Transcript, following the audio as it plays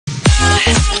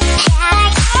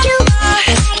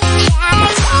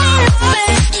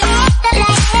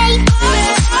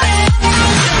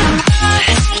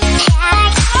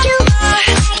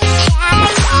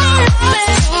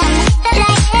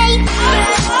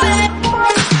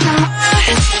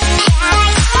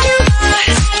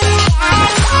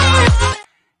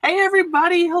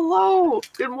Patty, hello.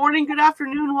 Good morning, good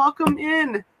afternoon. Welcome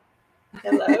in.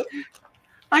 Hello.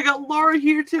 I got Laura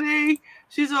here today.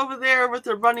 She's over there with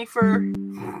her bunny fur.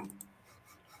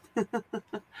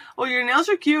 Oh, your nails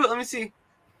are cute. Let me see.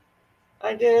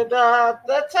 I did.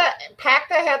 That's a pack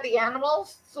that had the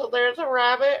animals. So there's a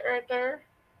rabbit right there.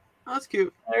 Oh, that's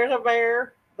cute. There's a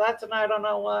bear. That's an I don't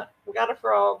know what. We got a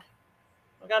frog.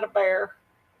 We got a bear.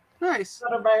 Nice.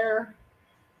 Got a bear.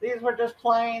 These were just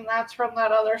plain. That's from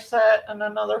that other set and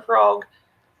another frog.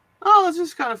 Oh, that's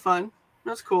just kind of fun.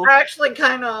 That's cool. I actually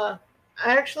kind of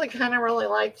really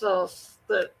like those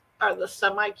that are the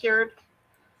semi-cured.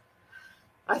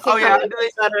 I think I like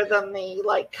it better than the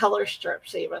like color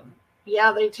strips even.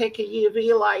 Yeah, they take a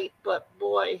UV light, but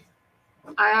boy,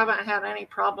 I haven't had any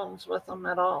problems with them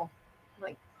at all.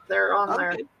 Like they're on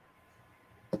there.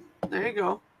 There you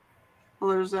go.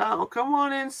 Well, there's that. Well, come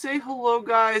on in, say hello,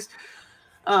 guys.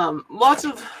 Lots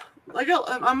of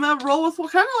I'm gonna roll with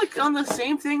kind of like on the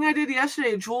same thing I did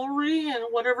yesterday, jewelry and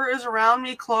whatever is around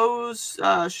me, clothes,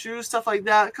 shoes, stuff like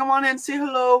that. Come on in, say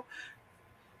hello.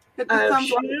 Hit the thumbs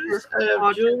shoes, I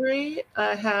have jewelry.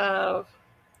 I have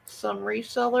some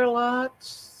reseller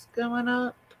lots going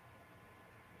up.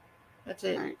 That's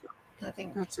it. There you go. I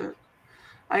think that's it.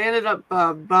 I ended up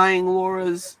buying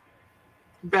Laura's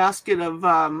basket of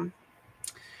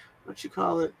what you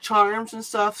call it, charms and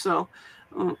stuff. So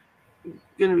I'm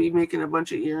gonna be making a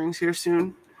bunch of earrings here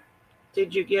soon.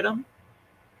 Did you get them?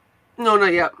 No,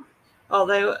 not yet.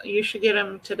 Oh, you should get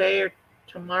them today or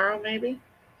tomorrow, maybe.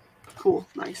 Cool,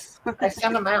 nice. I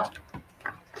sent them out.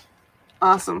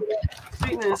 Awesome,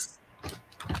 sweetness.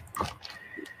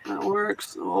 That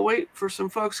works. I'll wait for some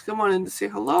folks to come on in to say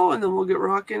hello, and then we'll get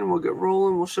rocking. We'll get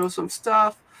rolling. We'll show some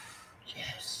stuff.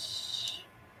 Yes.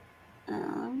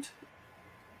 And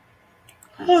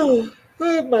oh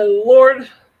my Lord!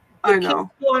 I know.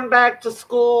 Going back to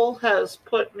school has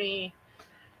put me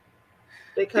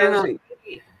because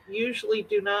we usually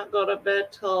do not go to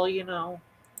bed till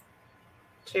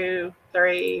 2,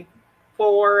 3,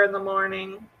 4 in the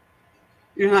morning.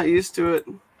 You're not used to it.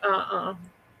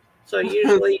 So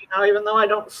usually, even though I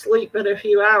don't sleep in a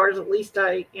few hours, at least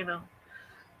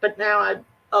but now I'm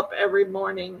up every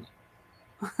morning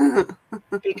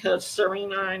because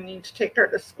Serena, I need to take her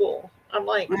to school. I'm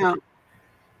like,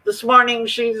 this morning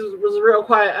she was real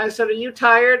quiet. I said, "Are you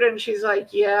tired?" And she's like,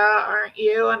 "Yeah, aren't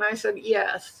you?" And I said,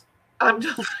 "Yes, I'm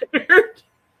tired."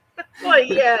 Like,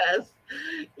 yes.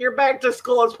 You're back to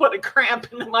school has put a cramp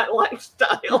into my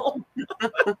lifestyle.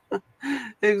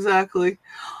 Exactly.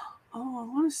 Oh, I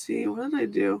want to see. What did I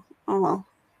do? Oh, well.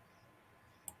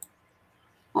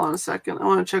 Hold on a second. I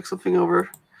want to check something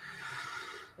over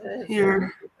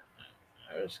here.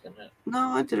 No,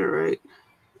 I did it right.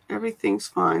 Everything's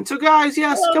fine. So, guys,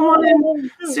 yes, come on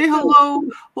in. Say hello.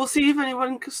 We'll see if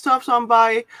anyone stops on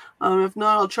by. If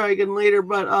not, I'll try again later.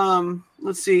 But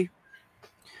let's see.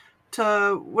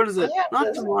 What is it?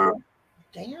 Not tomorrow.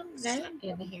 Damn name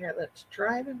in here that's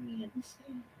driving me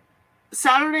insane.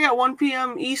 Saturday at 1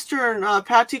 p.m. Eastern,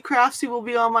 Patsy Craftsy will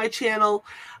be on my channel.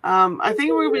 I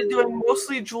think we're going to be doing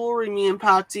mostly jewelry, me and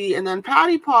Patsy. And then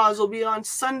Patty Paws will be on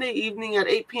Sunday evening at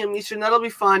 8 p.m. Eastern. That'll be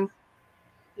fun.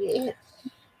 Yes.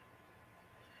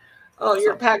 Oh,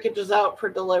 your package is out for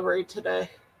delivery today.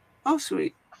 Oh,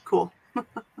 sweet. Cool.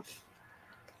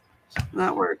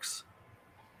 That works.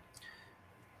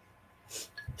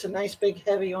 It's a nice, big,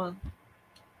 heavy one.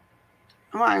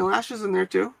 Oh, my eyelashes in there,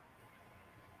 too.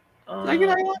 Did I get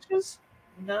eyelashes?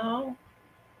 No.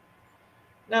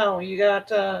 No, you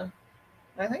got, I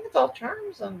think it's all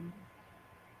charms. And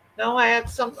no, I had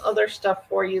some other stuff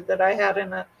for you that I had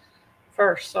in it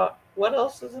first. So what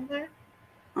else is in there?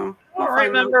 Oh, I don't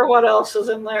remember what else is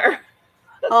in there.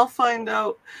 I'll find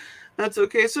out. That's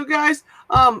okay. So, guys,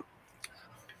 I'm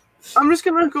just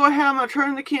going to go ahead. I'm going to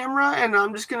turn the camera, and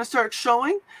I'm just going to start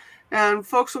showing. And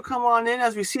folks will come on in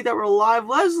as we see that we're live.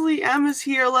 Leslie M is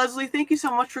here. Leslie, thank you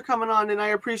so much for coming on, and I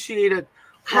appreciate it.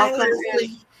 Hi,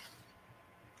 Leslie.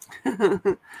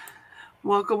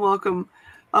 Welcome, welcome.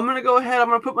 I'm going to go ahead. I'm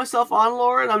going to put myself on,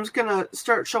 Laura, and I'm just going to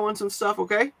start showing some stuff,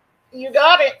 okay? You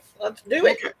got it. Let's do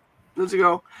it. Okay. Let's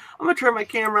go. I'm going to turn my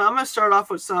camera. I'm going to start off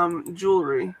with some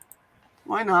jewelry.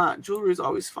 Why not? Jewelry is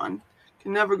always fun.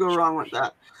 Can never go wrong with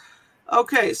that.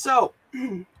 Okay, so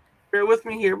bear with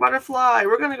me here. Butterfly.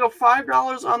 We're going to go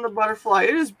 $5 on the butterfly.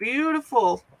 It is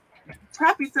beautiful.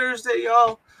 Happy Thursday,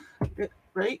 y'all.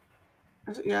 Right?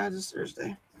 Yeah, it is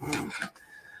Thursday.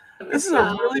 This is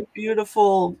a really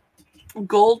beautiful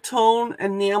gold tone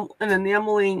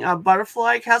enameling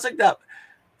butterfly. It has like that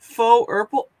faux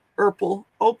opal.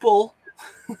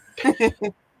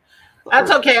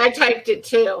 That's okay. I typed it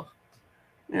too.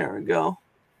 There we go.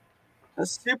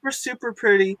 That's super, super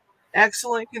pretty.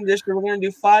 Excellent condition. We're going to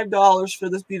do $5 for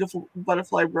this beautiful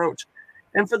butterfly brooch.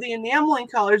 And for the enameling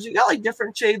colors, you got like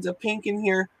different shades of pink in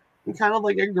here and kind of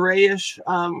like a grayish,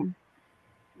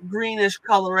 greenish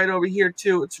color right over here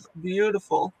too. It's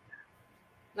beautiful.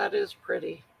 That is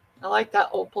pretty. I like that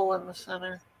opal in the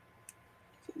center.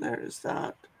 So there's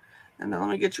that. And now let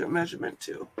me get you a measurement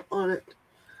too on it.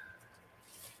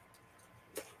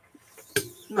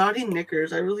 Naughty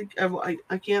Knickers.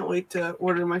 I can't wait to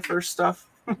order my first stuff.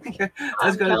 I'm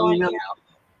telling you.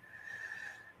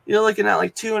 You're looking at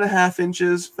like 2.5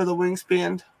 inches for the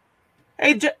wingspan.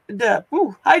 Hey,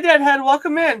 hi, Deadhead.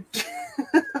 Welcome in.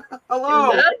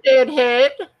 Hello. Hello,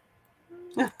 Deadhead.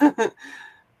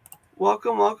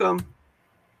 Welcome, welcome.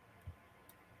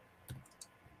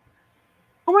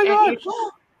 Oh my God.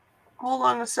 Hold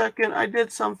on a second. I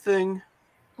did something.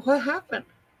 What happened?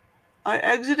 I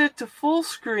exited to full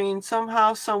screen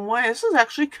somehow, some way. This is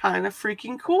actually kind of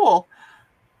freaking cool.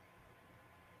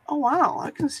 Oh, wow.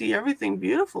 I can see everything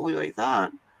beautifully like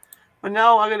that. But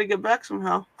now I got to get back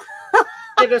somehow.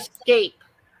 Hit escape.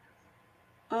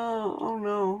 Oh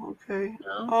no. Okay.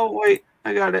 No? Oh, wait.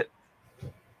 I got it.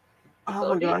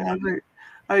 Oh, my God.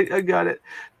 I got it.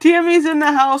 Tammy's in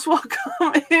the house.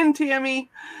 Welcome in, Tammy.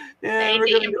 And we're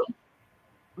going to go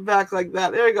back like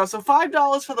that. There we go. So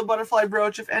 $5 for the butterfly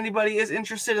brooch if anybody is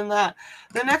interested in that.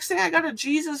 The next thing, I got a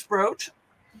Jesus brooch.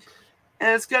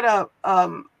 And it's got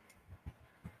a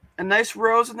nice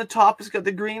rose on the top. It's got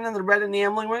the green and the red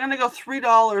enameling. We're going to go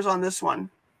 $3 on this one.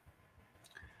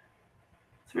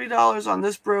 $3 on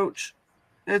this brooch.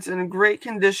 It's in great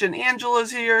condition.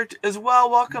 Angela's here as well.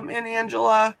 Welcome in,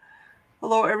 Angela.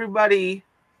 Hello, everybody.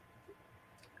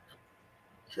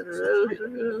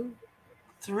 $3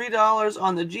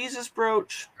 on the Jesus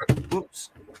brooch. Oops.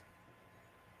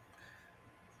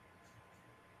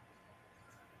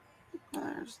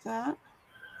 There's that.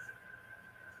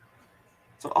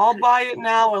 So I'll buy it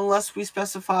now unless we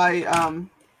specify.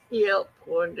 Yep,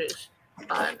 or this.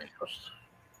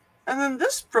 And then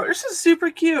this brooch, this is super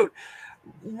cute.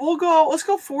 Let's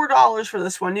go $4 for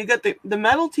this one. You get the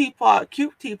metal teapot,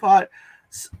 cute teapot,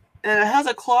 and it has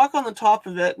a clock on the top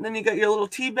of it. And then you got your little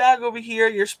tea bag over here,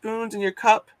 your spoons and your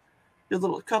cup, your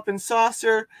little cup and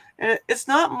saucer. And it's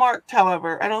not marked,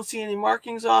 however. I don't see any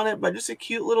markings on it, but just a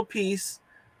cute little piece.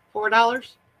 $4?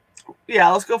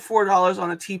 Yeah, let's go $4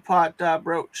 on a teapot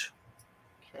brooch.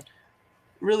 Okay.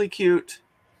 Really cute.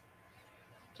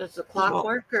 Does the clock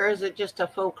work, or is it just a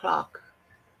faux clock?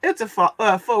 It's a faux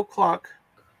clock.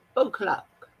 Faux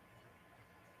clock.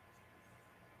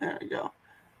 There we go.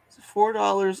 So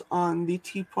 $4 on the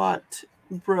teapot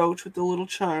brooch with the little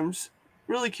charms.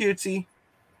 Really cutesy.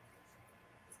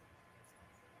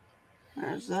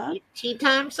 There's that. Tea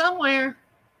time somewhere.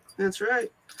 That's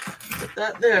right. Put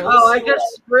that there. I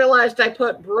just realized I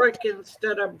put brick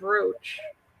instead of brooch.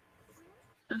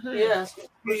 Yes.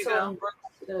 Here you go.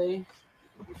 Today.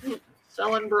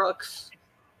 Selling Brooks.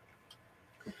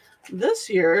 This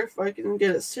here, if I can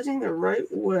get it sitting the right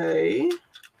way,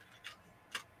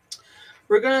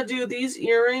 we're going to do these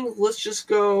earrings. Let's just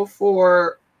go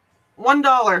for $1.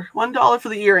 $1 for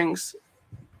the earrings.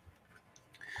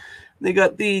 They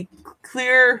got the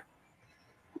clear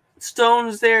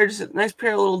stones there, just a nice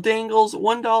pair of little dangles.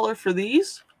 $1 for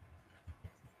these.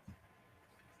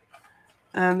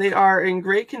 And they are in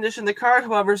great condition. The card,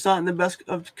 however, is not in the best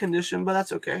of condition, but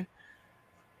that's okay.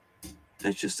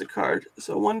 It's just a card.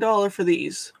 So $1 for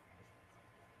these.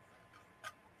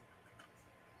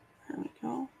 There we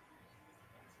go.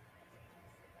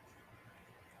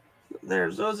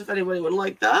 There's those if anybody would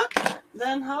like that.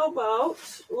 Then how about,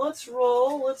 let's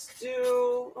roll. Let's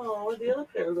do, where'd the other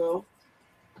pair go?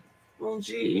 Well,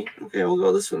 gee. Okay, we'll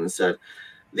go this one instead.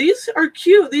 These are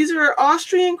cute. These are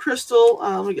Austrian crystal.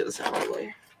 Let me get this out of the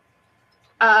way.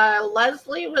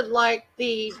 Leslie would like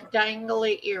the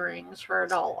dangly earrings for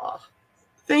 $1.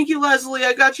 Thank you, Leslie.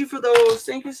 I got you for those.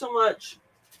 Thank you so much.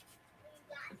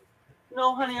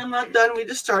 No, honey, I'm not done. We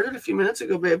just started a few minutes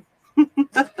ago, babe. Are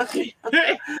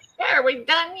we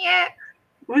done yet?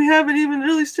 We haven't even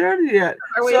really started yet.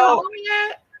 Are we home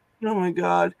yet? Oh, my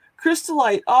God.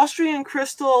 Crystallite, Austrian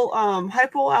crystal,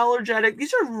 hypoallergenic.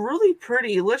 These are really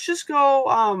pretty. Let's just go,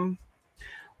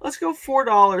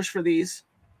 $4 for these.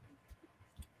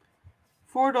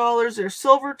 $4. They're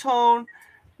silver tone.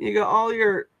 You got all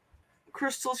your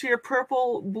crystals here,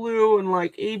 purple, blue, and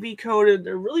like AB coated.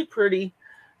 They're really pretty.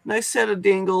 Nice set of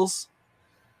dangles.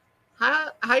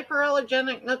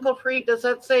 Hyperallergenic, nickel free. Does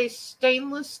that say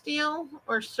stainless steel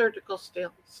or surgical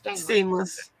steel?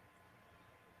 Stainless.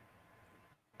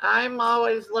 I'm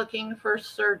always looking for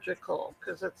surgical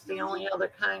because it's the only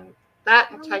other kind.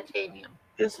 That and titanium.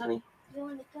 Yes, honey. You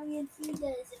want to come and see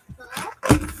the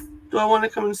box? Do I want to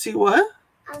come and see what?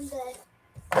 You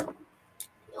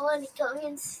want to come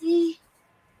and see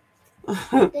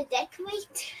the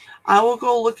decorate? I will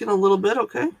go look in a little bit,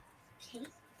 okay? Okay.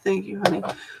 Thank you, honey.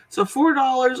 So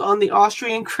 $4 on the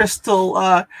Austrian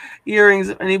crystal earrings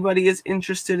if anybody is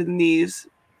interested in these.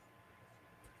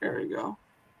 There we go.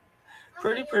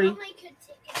 Pretty. I could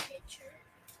take a picture.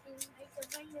 And I could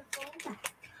bring your phone.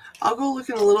 I'll go look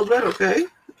in a little bit, okay?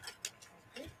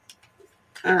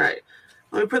 All right.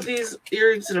 Let me put these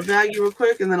earrings in a baggie real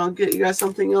quick, and then I'll get you guys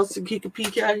something else to keep a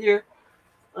peek at here.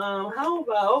 How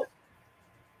about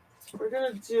we're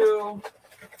going to do...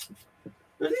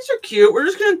 Well, these are cute. We're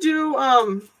just going to do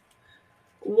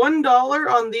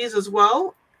 $1 on these as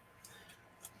well.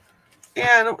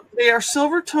 And they are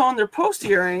silver tone. They're post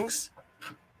earrings.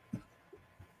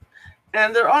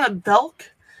 And they're on a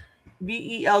Belk,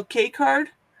 B-E-L-K card.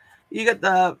 You got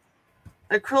the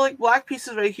acrylic black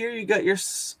pieces right here. You got your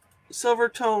silver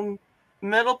tone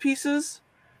metal pieces.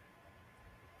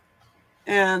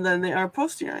 And then they are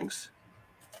post earrings.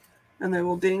 And they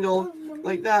will dangle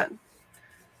like that.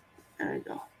 There you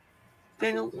go.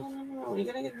 Daniel, no,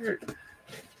 you're going to get hurt.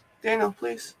 Daniel,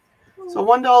 please. So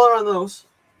 $1 on those.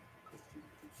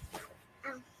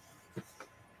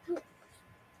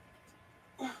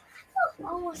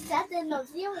 Almost set in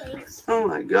those earrings. Oh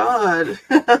my God.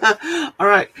 All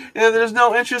right. And if there's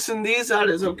no interest in these, that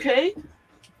is okay.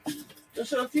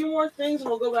 Just a few more things and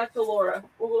we'll go back to Laura.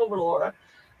 We'll go over to Laura.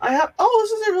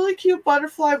 This is a really cute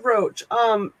butterfly brooch.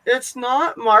 It's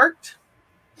not marked.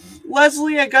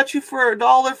 Leslie, I got you for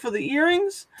 $1 for the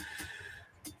earrings.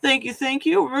 Thank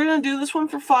you. We're going to do this one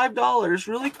for $5.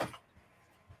 Really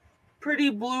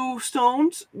pretty blue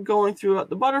stones going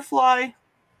throughout the butterfly.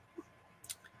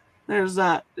 There's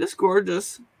that. It's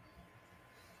gorgeous.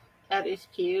 That is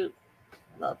cute.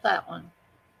 Love that one.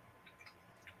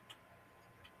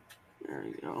 There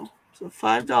you go. So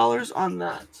 $5 on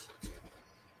that.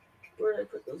 Where did I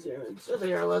put those earrings? There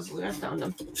they are, Leslie. I found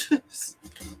them.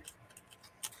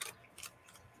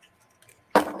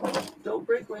 Don't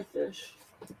break my fish.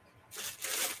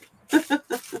 Mom,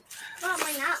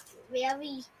 we're not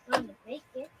really going to break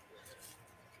it.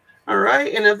 All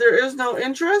right, and if there is no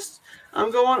interest,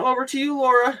 I'm going over to you,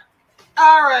 Laura.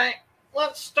 All right,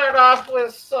 let's start off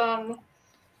with some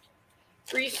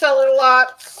reseller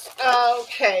lots.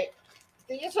 Okay,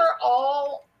 these are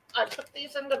all, I put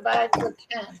these into bags of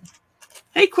 10.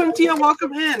 Hey, Quintia,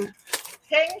 welcome in.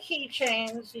 10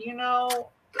 keychains, you know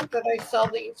that I sell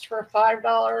these for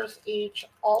 $5 each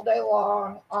all day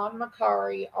long on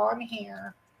Mercari, on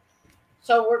here.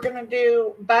 So we're going to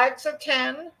do bags of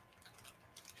 10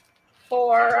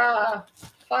 for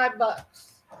 $5.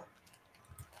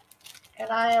 And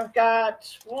I have got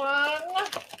 1,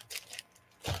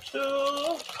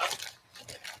 2,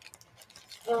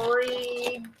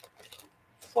 3,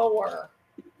 4.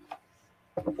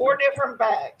 4 different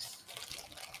bags.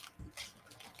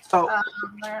 Oh.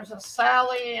 There's a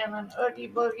Sally and an Oogie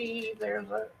Boogie. There's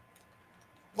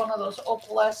one of those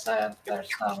opalescent. There's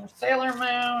some Sailor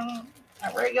Moon,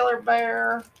 a regular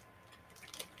bear,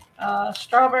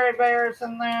 strawberry bears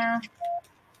in there.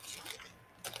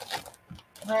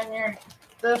 Then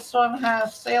this one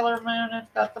has Sailor Moon.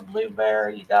 It's got the blue bear.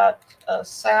 You got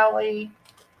Sally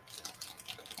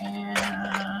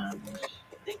and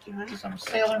some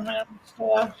Sailor Moon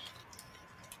stuff.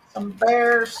 Some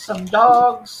bears, some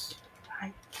dogs.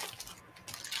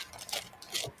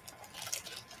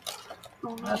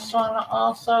 This one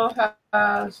also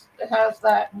has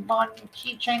that one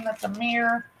keychain that's a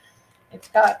mirror. It's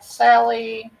got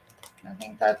Sally. I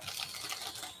think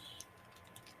that's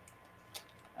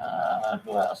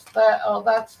who else?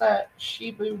 That's that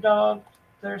Shibu dog.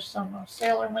 There's some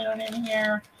Sailor Moon in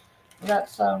here. We got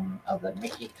some of the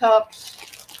Mickey cups,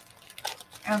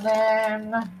 and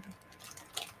then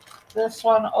this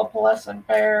one, opalescent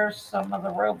bears, some of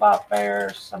the robot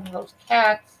bears, some of those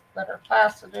cats that are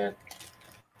faceted.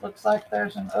 Looks like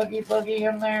there's an Oogie Boogie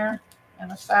in there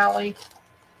and a Sally.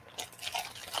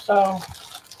 So,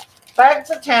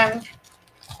 bags of 10.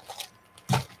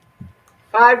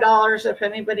 $5 if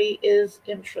anybody is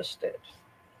interested.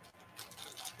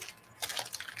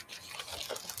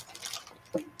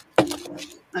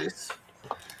 Nice.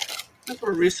 That's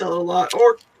for resell a lot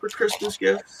or for Christmas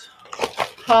gifts.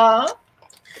 Huh?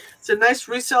 It's a nice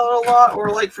reseller lot or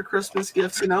like for Christmas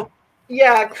gifts, you know?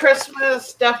 Yeah,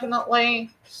 Christmas,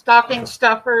 definitely. Stocking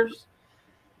stuffers.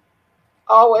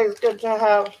 Always good to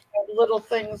have little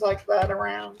things like that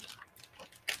around.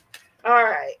 All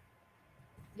right.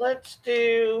 Let's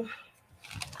do...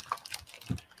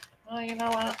 Well, you know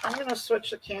what? I'm going to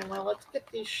switch the camera. Let's get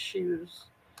these shoes.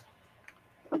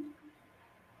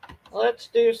 Let's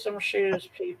do some shoes,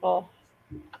 people.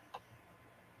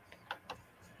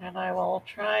 And I will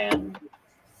try and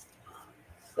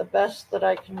the best that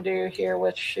I can do here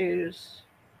with shoes.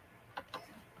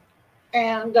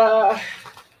 And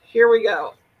here we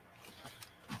go.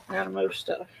 I gotta move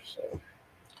stuff. So.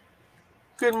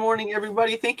 Good morning,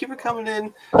 everybody. Thank you for coming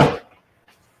in.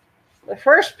 The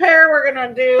first pair, we're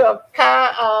gonna do a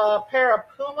pair of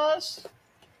Pumas.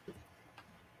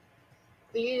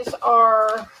 These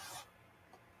are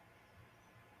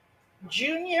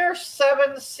Junior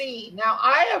 7C. Now,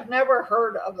 I have never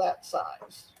heard of that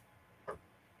size.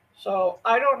 So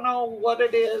I don't know what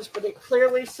it is, but it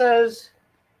clearly says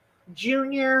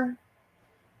Junior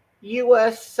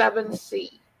US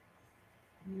 7C.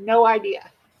 No idea.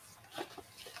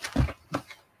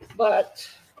 But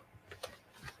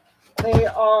they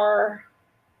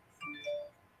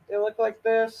look like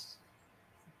this.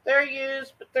 They're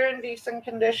used, but they're in decent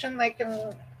condition. They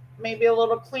can maybe a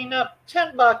little cleanup.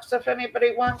 $10 if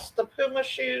anybody wants the Puma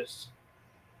shoes.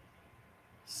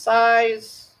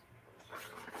 Size.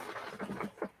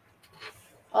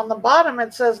 On the bottom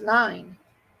it says 9.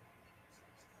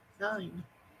 9.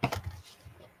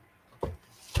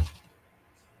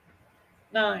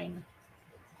 9.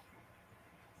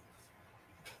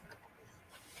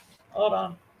 Hold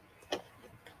on.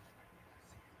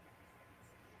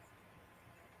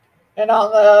 And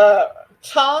on the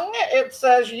tongue, it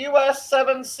says US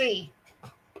 7C.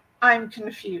 I'm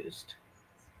confused.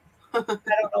 I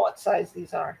don't know what size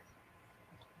these are.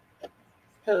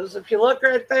 Because if you look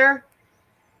right there, it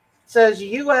says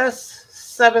US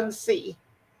 7C.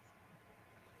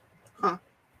 Huh.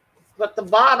 But the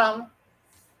bottom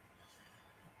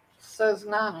says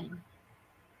 9.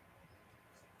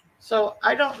 So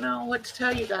I don't know what to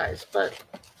tell you guys, but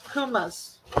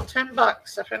Pumas,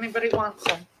 $10 if anybody wants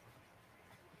them.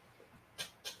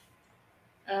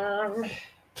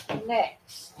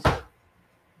 Next,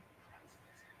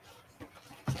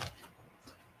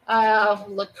 I have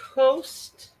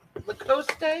Lacoste.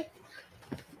 Hey,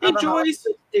 Joyce.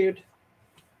 Dude.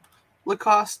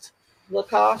 Lacoste.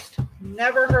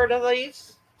 Never heard of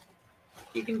these.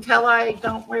 You can tell I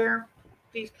don't wear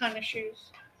these kind of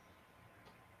shoes.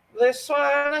 This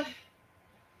one,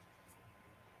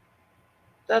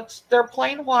 they're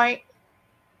plain white.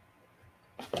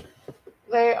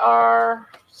 They are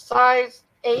size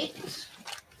 8.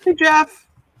 Hey, Jeff.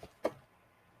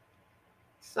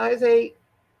 Size 8.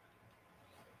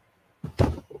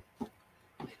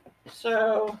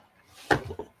 So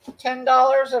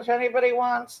 $10 if anybody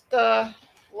wants the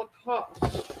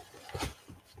Lacoste.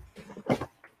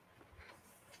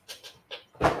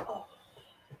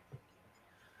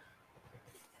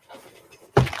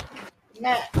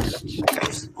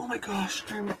 Next. Oh my gosh,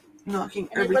 I'm knocking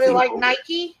Anybody everything like over.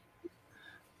 Nike?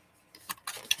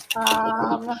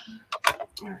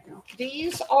 There we go.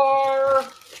 These are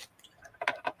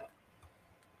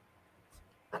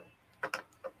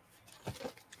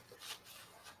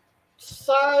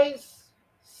size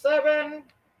 7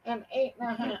 and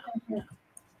 8.5.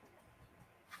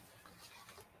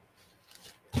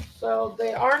 So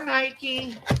they are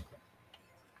Nike.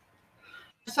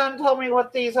 My son told me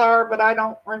what these are, but I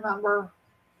don't remember.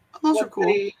 Those are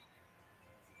cool.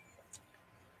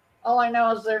 All I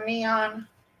know is they're neon.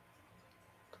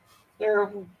 They're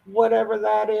whatever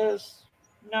that is.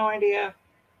 No idea.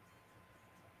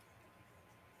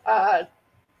 $20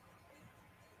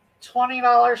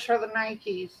 for the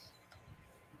Nikes.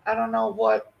 I don't know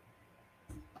what.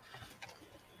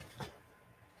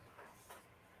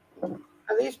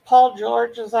 Are these Paul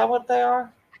George? Is that what they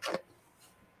are?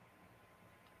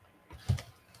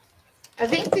 I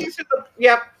think these are the,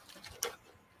 yep.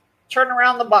 Turn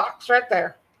around the box right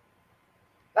there.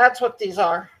 That's what these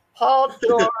are. Paul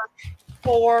George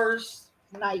 4s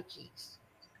Nikes.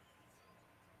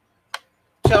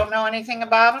 Don't know anything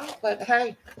about them, but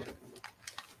hey.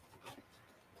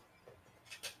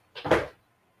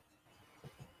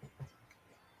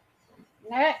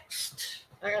 Next,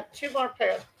 I got 2 more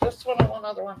pairs. This one and one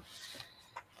other one.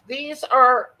 These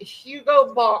are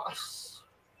Hugo Boss,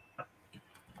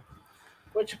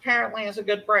 which apparently is a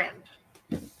good brand.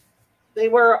 They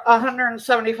were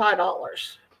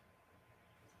 $175.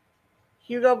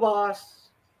 Hugo Boss,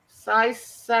 size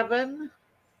 7.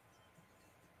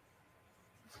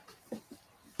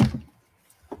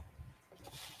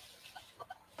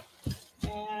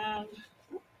 And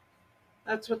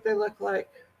that's what they look like.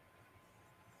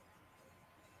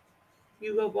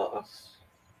 Hugo Boss.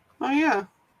 Oh, yeah.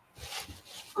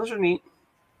 Those are neat.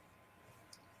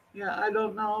 Yeah, I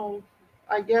don't know.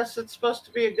 I guess it's supposed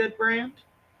to be a good brand.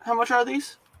 How much are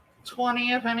these?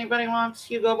 20 if anybody wants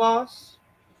Hugo Boss.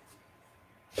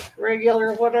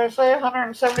 Regular, what did I say,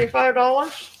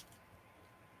 $175?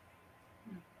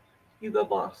 You go,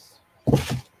 boss.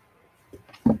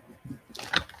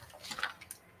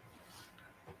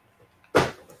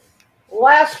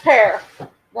 Last pair.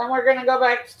 Then we're going to go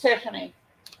back to Tiffany.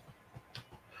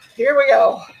 Here we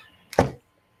go.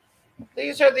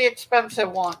 These are the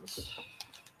expensive ones.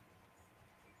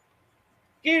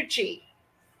 Gucci.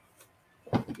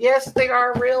 Yes, they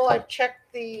are real. I've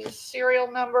checked the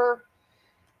serial number.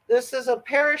 This is a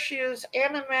pair of shoes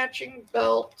and a matching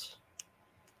belt.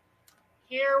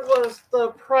 Here was the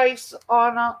price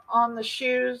on the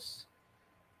shoes.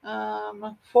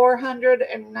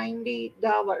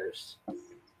 $490.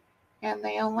 And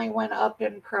they only went up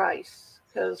in price.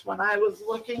 Because when I was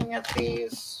looking at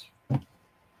these,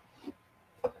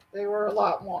 they were a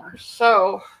lot more.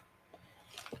 So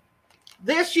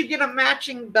this, you get a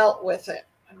matching belt with it.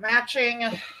 Matching,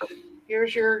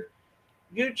 here's your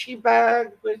Gucci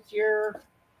bag with your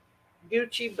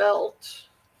Gucci belt.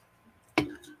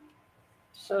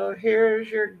 So here's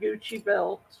your Gucci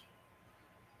belt.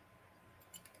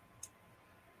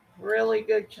 Really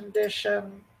good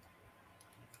condition.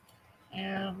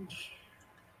 And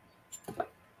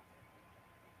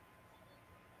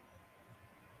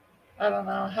I don't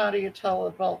know, how do you tell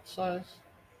the belt size?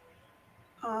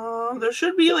 There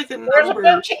should be like a number. There's a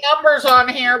bunch of numbers on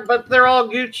here, but they're all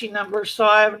Gucci numbers, so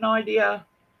I have no idea.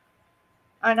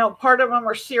 I know part of them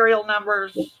are serial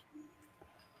numbers.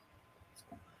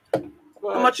 How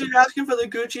much are you asking for the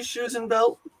Gucci shoes and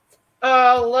belt?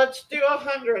 Let's do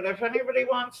 100. If anybody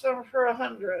wants them for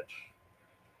 100.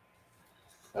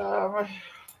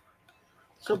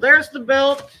 So there's the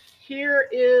belt. Here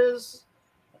is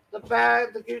the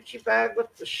bag, the Gucci bag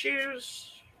with the shoes.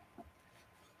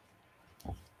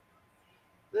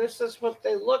 This is what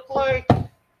they look like.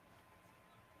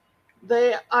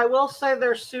 I will say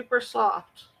they're super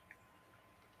soft.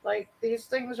 Like, these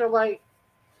things are like,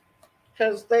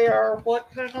 because they are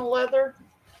what kind of leather?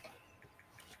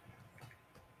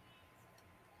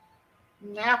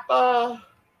 Napa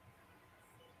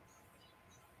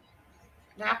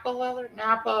leather?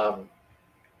 Napa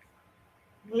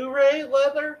Murray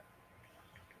leather?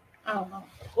 I don't know.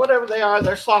 Whatever they are,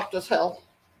 they're soft as hell.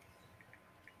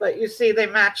 But you see, they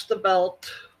match the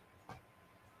belt.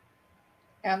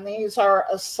 And these are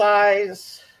a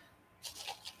size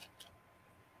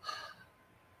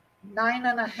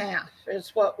 9.5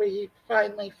 is what we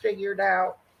finally figured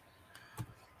out.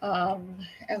 And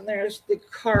there's the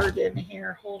card in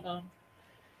here. Hold on.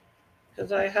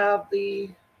 Because I have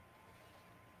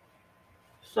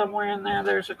somewhere in there,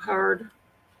 there's a card.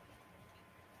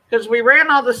 Because we ran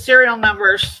all the serial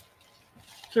numbers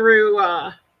through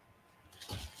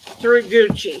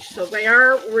Gucci, so they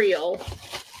are real.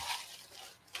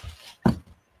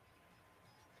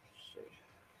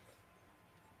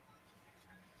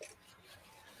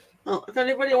 Well, if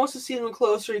anybody wants to see them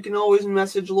closer, you can always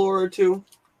message Laura too.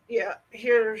 Yeah,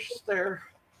 here's there's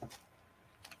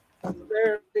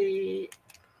the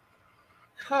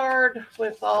card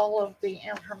with all of the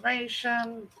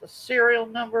information, the serial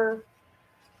number.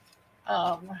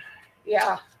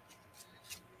 Yeah.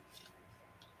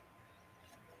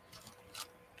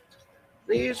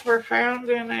 These were found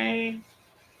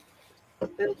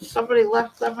somebody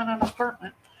left them in an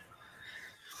apartment.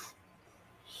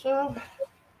 So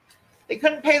they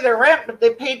couldn't pay their rent, but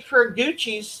they paid for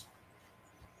Gucci's.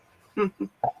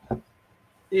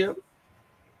 Yep.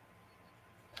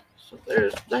 So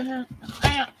there's that and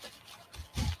that.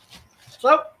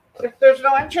 So if there's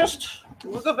no interest,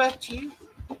 we'll go back to you.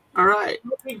 All right.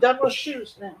 We'll be done with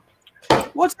shoes now.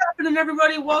 What's happening,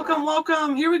 everybody? Welcome,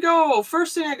 welcome. Here we go.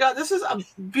 First thing I got, this is a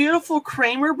beautiful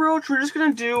Kramer brooch. We're just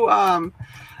going to do a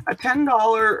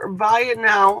 $10 buy it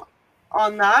now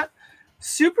on that.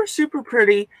 Super, super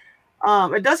pretty.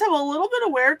 It does have a little bit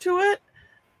of wear to it,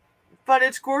 but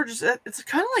it's gorgeous. It's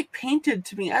kind of like painted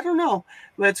to me. I don't know.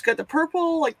 But it's got the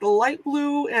purple, like the light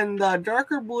blue and the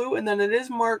darker blue, and then it is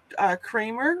marked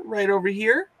Kramer right over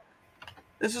here.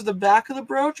 This is the back of the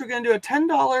brooch. We're going to do a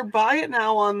 $10 buy it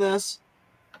now on this.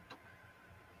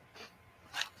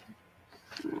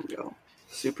 There we go.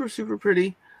 Super, super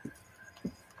pretty.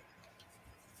 And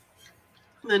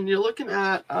then you're looking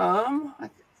at, I think I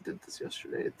did this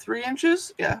yesterday, 3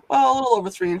 inches. Yeah, well, a little over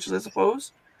 3 inches, I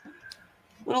suppose.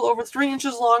 A little over 3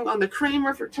 inches long on the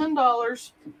Kramer for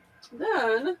 $10.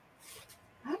 Then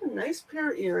I have a nice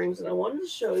pair of earrings that I wanted to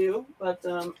show you, but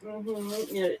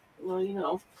yeah, well, you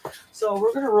know. So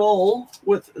we're gonna roll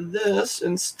with this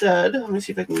instead. Let me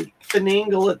see if I can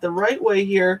finagle it the right way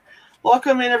here.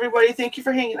 Welcome in, everybody. Thank you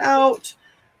for hanging out.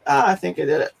 I think I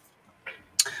did it.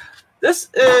 This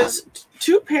is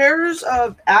 2 pairs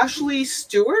of Ashley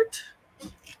Stewart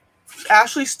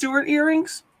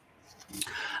earrings.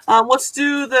 Let's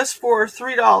do this for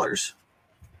 $3.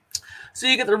 So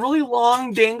you get the really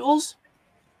long dangles.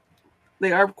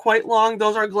 They are quite long.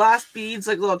 Those are glass beads,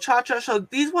 like little cha-cha. So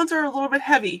these ones are a little bit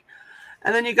heavy.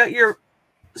 And then you got your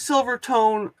silver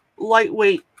tone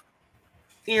lightweight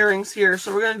earrings here.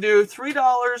 So we're going to do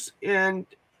 $3 and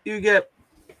you get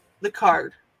the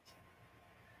card.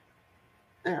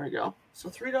 There we go. So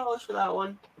 $3 for that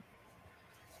one.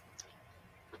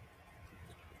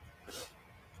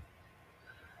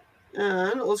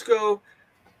 And let's go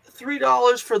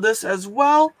 $3 for this as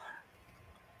well.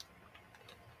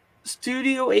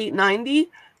 Studio 890.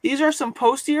 These are some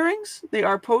post earrings. They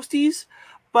are posties,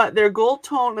 but they're gold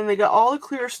tone and they got all the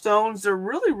clear stones. They're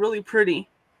really, really pretty.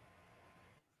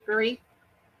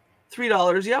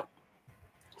 $3, yep.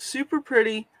 Super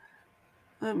pretty.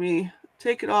 Let me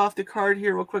take it off the card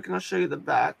here real quick and I'll show you the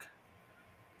back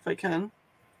if I can.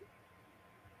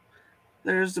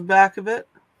 There's the back of it.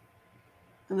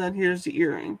 And then here's the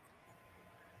earring.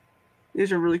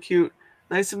 These are really cute.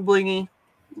 Nice and blingy.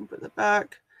 Put that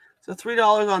back. So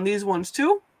 $3 on these ones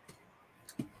too.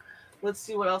 Let's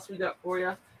see what else we got for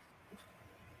you.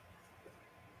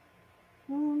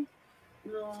 No,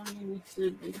 you need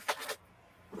to be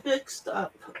fixed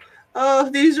up. Oh,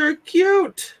 these are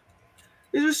cute.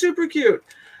 These are super cute.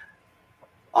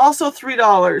 Also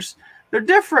 $3. They're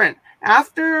different.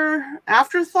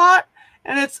 Afterthought,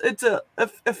 and it's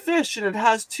a fish, and it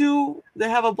has two. They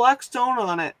have a black stone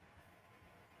on it.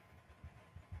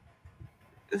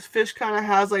 This fish kind of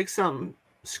has like some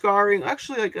scarring.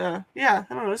 Actually, like I don't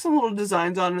know. There's some little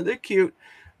designs on it. They're cute.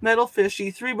 Metal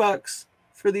fishy. $3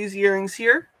 for these earrings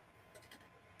here.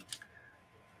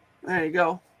 There you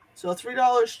go. So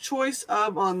 $3 choice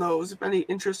of on those. If any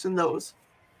interest in those.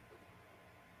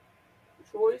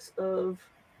 Choice of.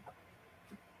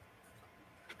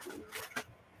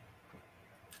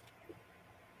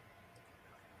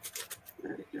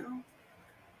 There you go.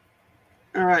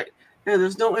 All right. Yeah,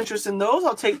 there's no interest in those.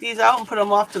 I'll take these out and put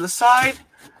them off to the side.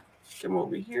 Come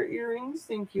over here, earrings.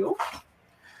 Thank you.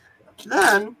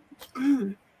 Then,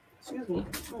 excuse me.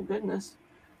 Oh, goodness.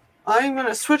 I'm going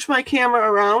to switch my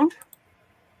camera around.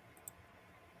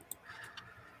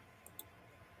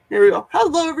 Here we go.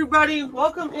 Hello, everybody.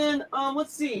 Welcome in.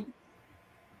 Let's see.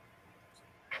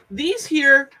 These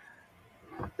here,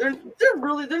 they're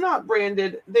not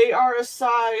branded. They are a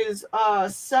size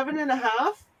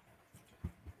 7.5.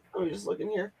 Let me just look in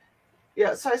here.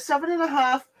 Yeah, size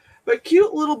 7.5. But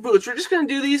cute little boots. We're just gonna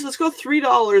do these. Let's go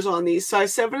 $3 on these.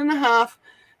 Size 7.5.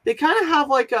 They kind of have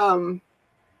like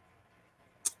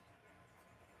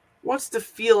what's the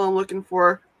feel I'm looking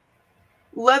for?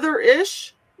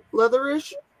 Leather-ish.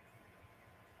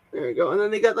 There you go. And then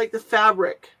they got like the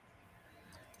fabric.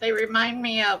 They remind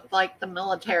me of like the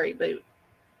military boot.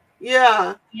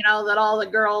 Yeah. You know, that all the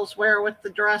girls wear with the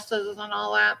dresses and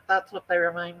all that. That's what they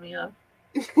remind me of.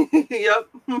 Yep.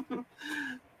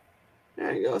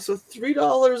 There you go. So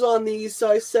 $3 on these,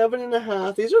 size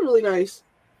 7.5. These are really nice.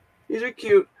 These are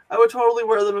cute. I would totally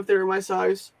wear them if they were my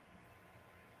size.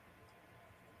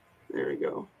 There we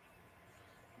go.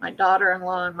 My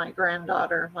daughter-in-law and my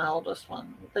granddaughter, my oldest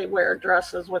one, they wear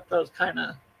dresses with those kind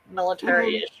of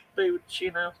military-ish boots,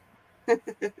 you know.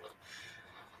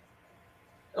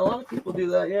 A lot of people do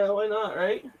that. Yeah, why not,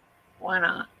 right? Why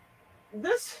not?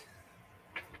 This...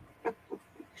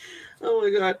 Oh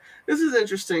my god. This is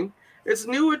interesting. It's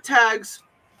new with tags.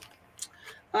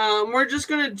 We're just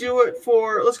going to do it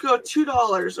for, let's go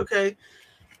 $2, okay?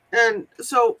 And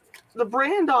so the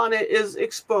brand on it is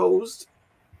exposed.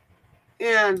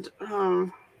 And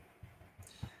I'm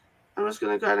just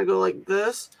going to kind of go like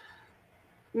this.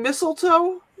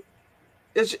 Mistletoe.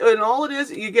 And all it is,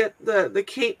 you get the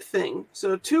cape thing.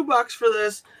 So $2 for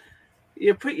this.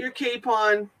 You put your cape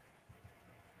on.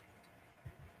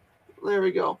 There we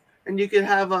go. And you can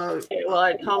have a... Okay, well,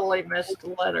 I totally missed the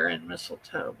letter in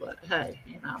mistletoe, but hey,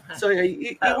 you know. Hey. So yeah,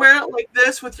 you wear it like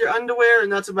this with your underwear,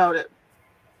 and that's about it.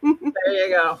 There you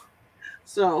go.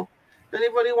 So if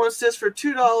anybody wants this for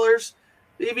 $2,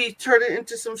 maybe turn it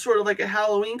into some sort of like a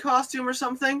Halloween costume or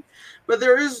something. But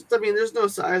there's no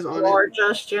size on it. Or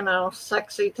just, you know,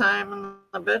 sexy time in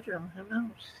the bedroom. Who knows?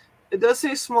 It does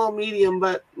say small, medium,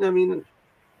 but I mean,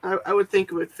 I would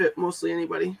think it would fit mostly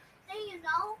anybody. Hey, you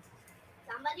know,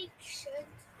 somebody should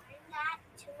turn that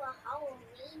to a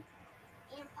Halloween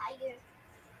vampire.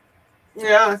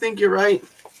 Yeah, I think you're right.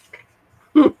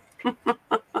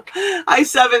 Hi,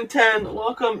 710.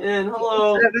 Welcome in.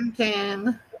 Hello.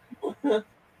 710.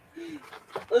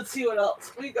 Let's see what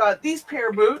else. We got these pair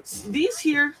of boots. These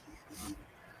here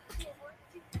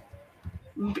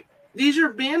These are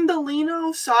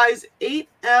Bandolino size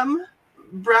 8M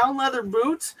brown leather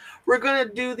boots. We're going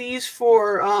to do these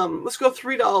for, let's go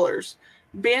 $3.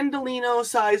 Bandolino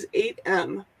size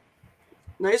 8M.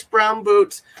 Nice brown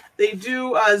boots. They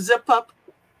do zip up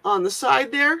on the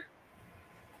side there.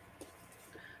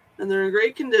 And they're in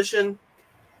great condition.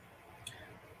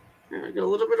 I got a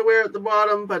little bit of wear at the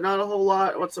bottom, but not a whole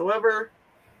lot whatsoever.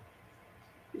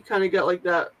 You kind of get like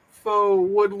that faux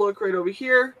wood look right over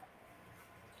here.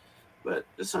 But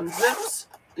this unzips.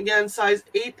 Again, size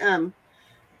 8M.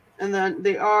 And then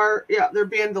they are, yeah, they're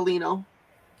Bandolino.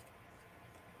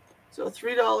 So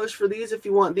 $3 for these if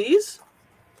you want these.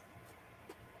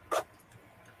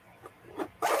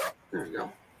 There we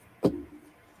go.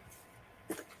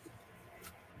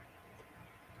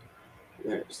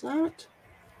 There's that.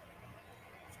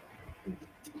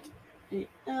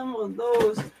 8M on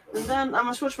those. And then I'm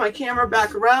going to switch my camera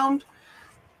back around.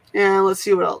 And let's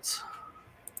see what else.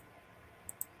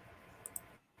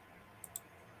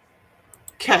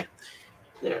 Okay.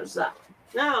 There's that.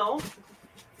 Now,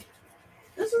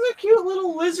 this is a cute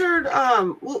little lizard,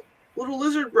 little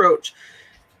lizard brooch.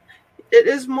 It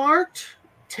is marked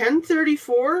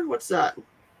 1034. What's that?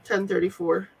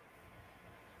 1034.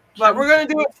 But we're gonna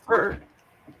do it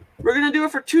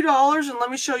for $2, and let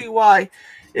me show you why.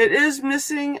 It is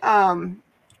missing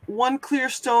one clear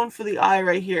stone for the eye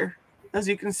right here, as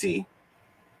you can see.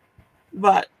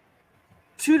 But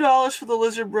 $2 for the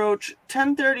lizard brooch.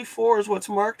 1034 is what's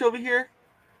marked over here.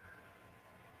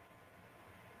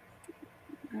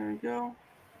 There we go.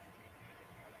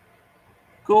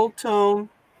 Gold tone.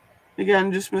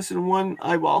 Again, just missing one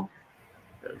eyeball.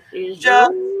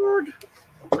 Lizard.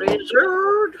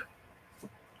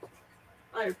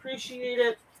 I appreciate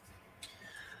it.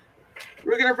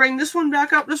 We're going to bring this one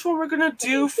back up. This one we're going to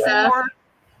do for,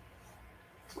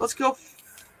 let's go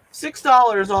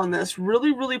 $6 on this.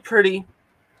 Really, really pretty.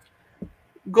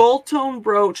 Gold tone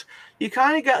brooch. You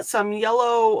kind of got some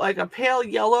yellow, like a pale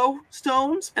yellow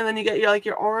stones, and then you get like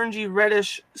your orangey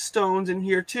reddish stones in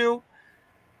here too.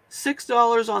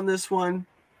 $6 on this one.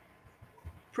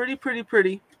 Pretty, pretty,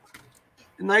 pretty.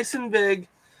 Nice and big.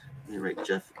 Let me write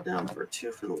Jeff down for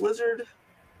 2 for the lizard.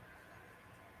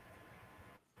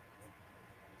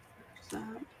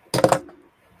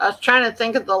 I was trying to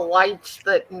think of the lights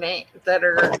that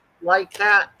are like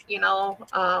that, you know.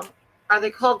 Are they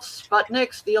called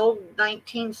Sputniks, the old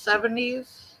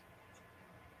 1970s?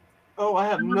 Oh, I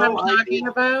have you know no what I'm talking idea.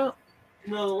 About?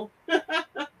 No.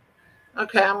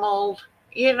 Okay, I'm old.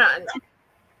 You know,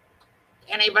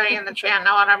 anybody in the chat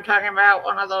know what I'm talking about?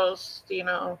 One of those, you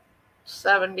know,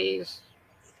 70s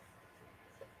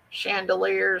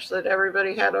chandeliers that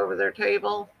everybody had over their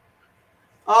table.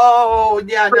 Oh,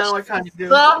 yeah, now I kind of do.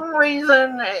 For some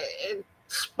reason,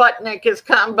 Sputnik has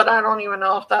come, but I don't even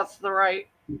know if that's the right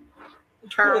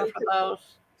term for those.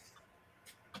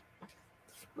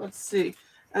 Let's see.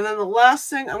 And then the last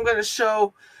thing I'm going to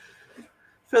show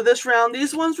for this round,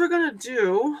 these ones we're going to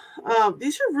do,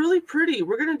 these are really pretty.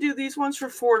 We're going to do these ones for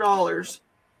 $4.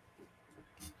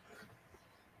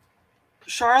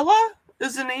 Charla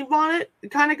is the name on it.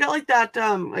 It kind of got like that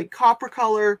like copper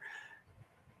color.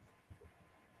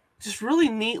 Just really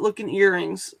neat looking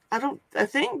earrings. I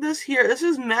think this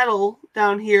is metal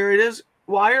down here. It is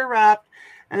wire wrapped.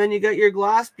 And then you got your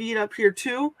glass bead up here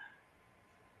too.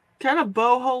 Kind of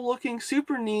boho looking,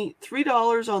 super neat.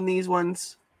 $3 on these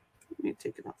ones. Let me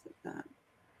take it off like that.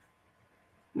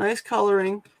 Nice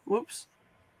coloring. Whoops.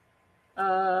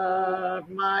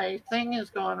 My thing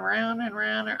is going round and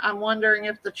round. I'm wondering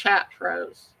if the chat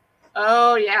froze.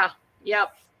 Oh yeah.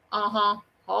 Yep. Uh-huh.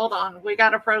 Hold on. We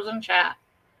got a frozen chat.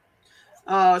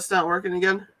 Oh, it's not working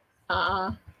again.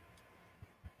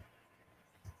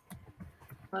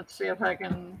 Let's see if I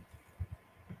can.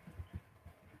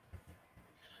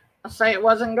 I'll say it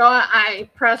wasn't going. I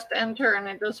pressed enter and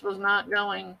it just was not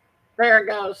going. There it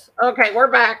goes. Okay, we're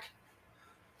back.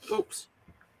 Oops.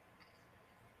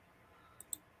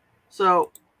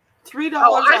 So, $3.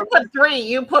 Oh, I put 3.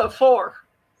 You put 4.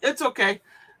 It's okay.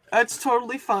 That's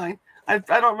totally fine. I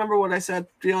don't remember what I said,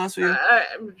 to be honest with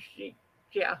you.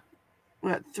 Yeah.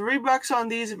 $3 on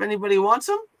these if anybody wants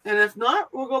them. And if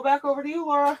not, we'll go back over to you,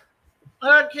 Laura.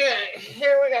 Okay,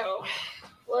 here we go.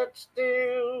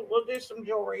 We'll do some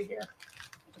jewelry here.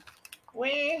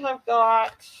 We have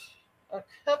got a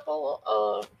couple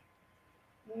of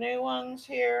new ones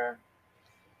here.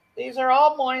 These are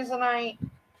all moissanite.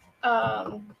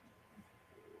 The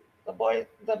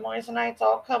moissanites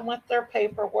all come with their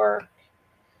paperwork.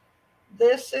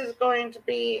 This is going to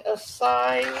be a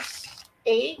size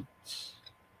 8.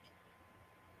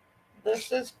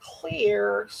 This is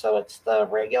clear, so it's the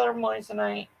regular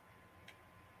moissanite.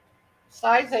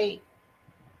 Size 8.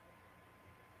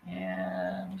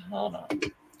 And hold on.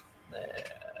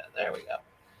 There we go.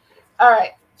 All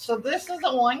right. So this is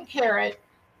a 1 carat.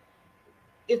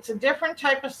 It's a different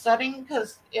type of setting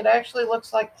because it actually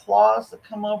looks like claws that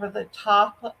come over the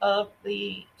top of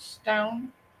the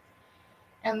stone.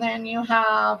 And then you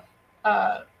have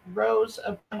rows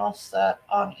of panel set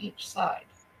on each side.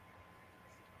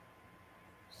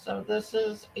 So this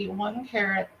is a 1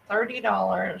 carat,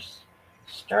 $30,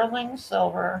 sterling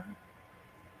silver.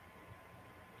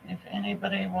 If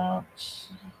anybody wants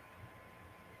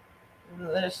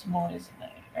this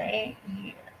moissanite right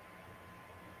here.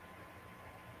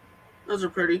 Those are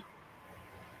pretty.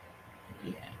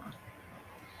 Yeah.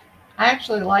 I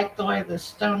actually like the way the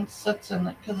stone sits in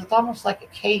it because it's almost like a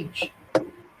cage. It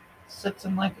sits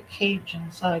in like a cage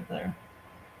inside there.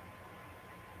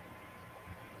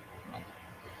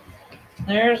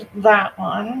 There's that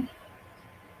one.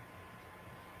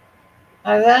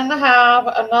 I then have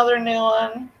another new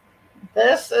one.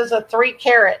 This is a 3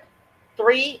 carat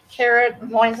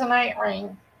moissanite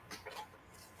ring.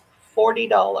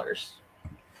 $40.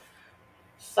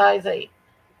 Size 8.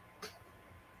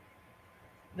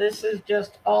 This is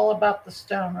just all about the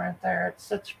stone right there. It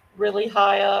sits really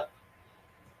high up.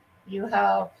 You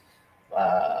have,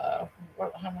 how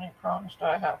many prongs do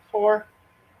I have? 4?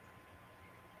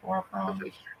 4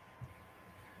 prongs.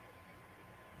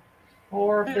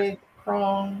 4 big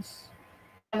prongs.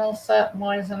 Panel set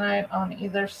moissanite on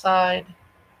either side.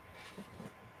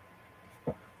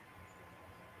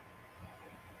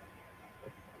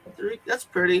 That's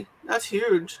pretty. That's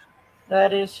huge.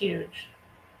 That is huge.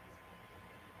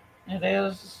 It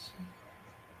is.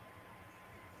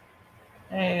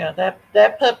 There you go.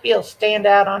 That puppy will stand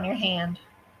out on your hand.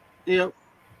 Yep.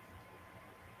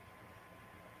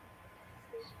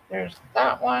 There's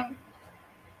that one.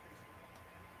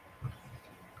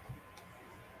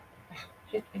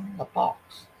 Get in the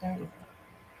box. There you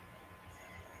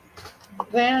go.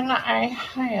 Then I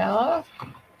have.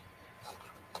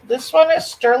 This one is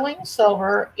sterling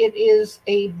silver. It is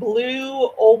a blue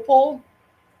opal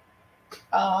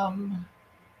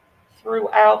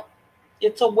throughout.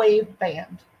 It's a wave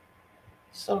band.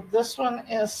 So this one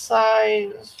is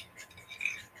size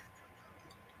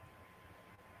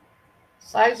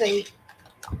 8.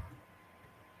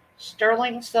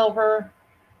 Sterling silver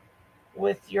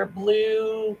with your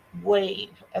blue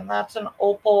wave. And that's an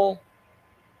opal,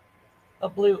 a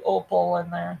blue opal in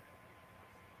there.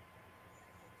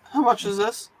 How much is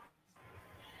this?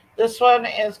 This one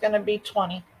is going to be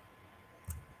 20.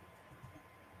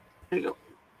 There you go.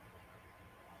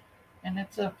 And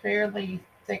it's a fairly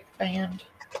thick band.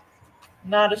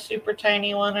 Not a super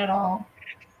tiny one at all.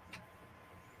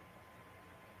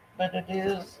 But it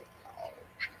is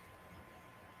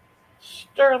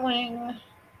sterling.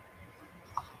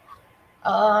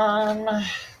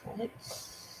 Let's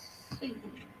see.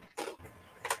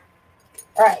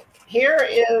 All right. Here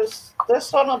is,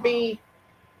 this one will be,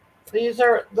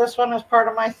 this one is part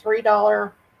of my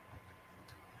 $3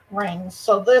 rings.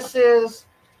 So this is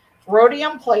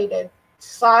rhodium plated,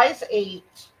 size 8.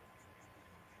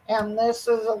 And this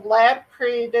is a lab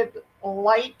created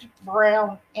light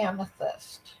brown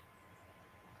amethyst.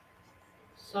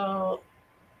 So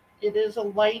it is a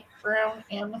light brown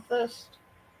amethyst.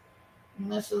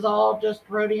 And this is all just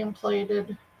rhodium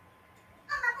plated.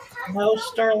 No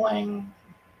sterling.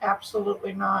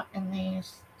 Absolutely not in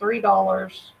these. $3.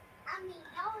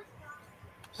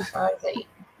 Size 8.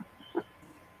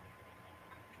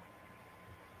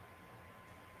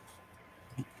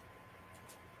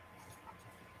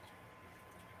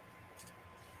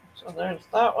 So there's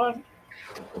that one.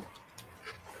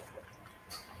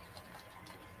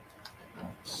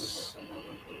 Let's see.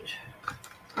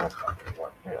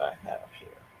 What do I have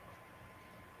here?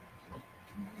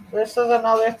 This is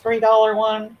another $3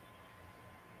 one.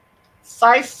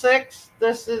 Size 6.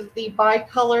 This is the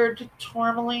bicolored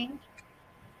tourmaline,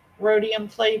 rhodium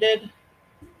plated.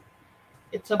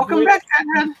 It's a Welcome blue. back,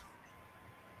 Dad.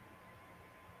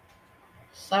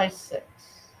 Size 6.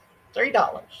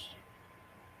 $3.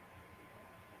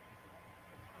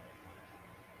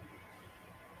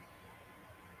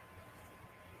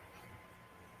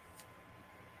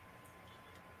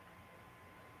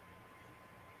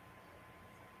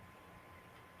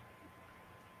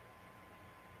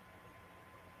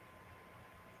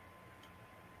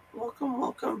 Welcome,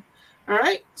 welcome. All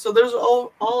right, so there's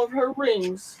all of her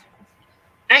rings.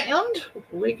 And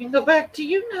we can go back to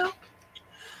you now.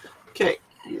 Okay,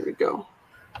 here we go.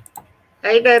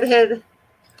 Hey, Deadhead.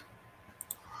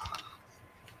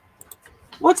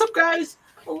 What's up, guys?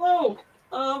 Hello.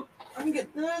 I can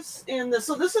get this and this.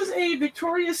 So this is a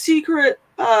Victoria's Secret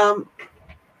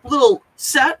little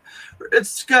set.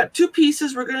 It's got 2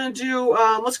 pieces. We're going to do,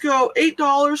 let's go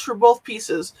 $8 for both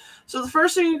pieces. So the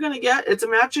first thing you're going to get, it's a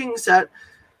matching set.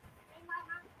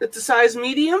 It's a size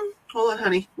medium. Hold on,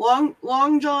 honey.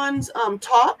 Long John's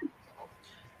top.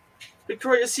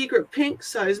 Victoria's Secret pink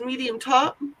size medium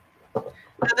top.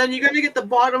 And then you're going to get the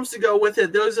bottoms to go with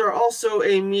it. Those are also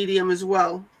a medium as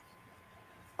well.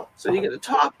 So you get the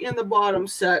top and the bottom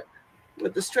set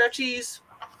with the stretchies.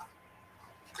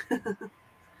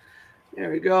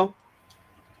 There we go.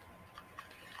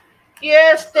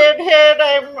 Yes, Deadhead.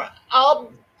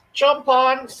 I'll jump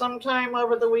on sometime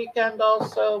over the weekend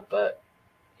also, but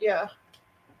yeah.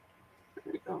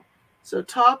 There we go. So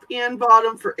top and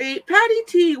bottom for $8. Patty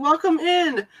T, welcome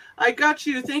in. I got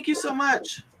you. Thank you so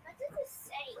much. What does it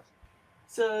say? It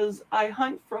says, I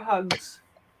hunt for hugs.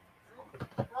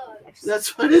 Hugs.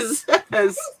 That's what it says. It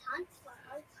says hunt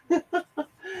for hugs.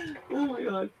 Oh my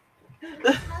God.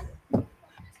 Hunt for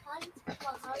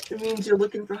hugs. It means you're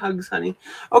looking for hugs, honey.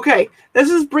 Okay, this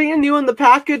is brand new in the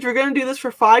package. We're going to do this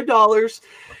for $5.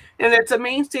 And it's a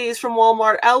Mainstays from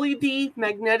Walmart. LED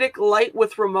magnetic light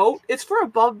with remote. It's for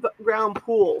above ground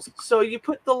pools. So you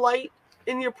put the light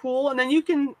in your pool, and then you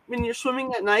can, when you're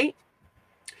swimming at night,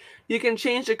 you can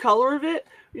change the color of it.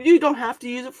 You don't have to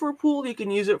use it for a pool. You can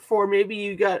use it for, maybe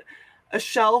you got a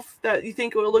shelf that you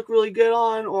think it would look really good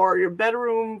on, or your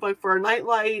bedroom, like for a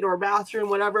nightlight or bathroom,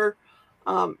 whatever.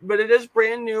 But it is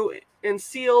brand new and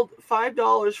sealed.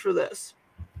 $5 for this.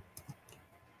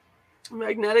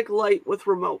 Magnetic light with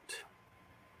remote.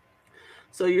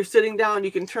 So you're sitting down,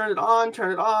 you can turn it on,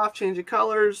 turn it off, change the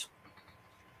colors.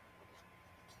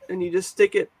 And you just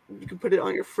stick it, you can put it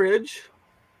on your fridge.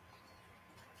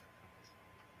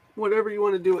 Whatever you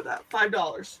want to do with that.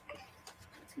 $5.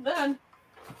 Then,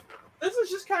 this is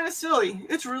just kind of silly.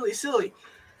 It's really silly.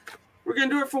 We're going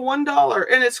to do it for $1.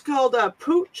 And it's called a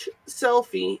Pooch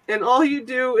Selfie. And all you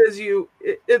do is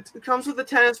it comes with a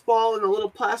tennis ball and a little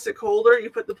plastic holder.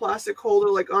 You put the plastic holder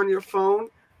like on your phone,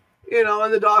 you know,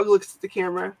 and the dog looks at the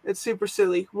camera. It's super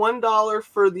silly. $1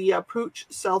 for the Pooch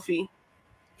Selfie.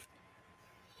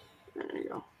 There you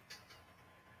go.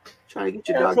 Trying to get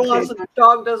your dog. Careful the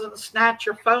dog doesn't snatch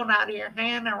your phone out of your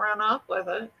hand and run off with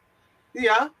it.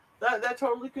 Yeah, that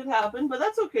totally could happen, but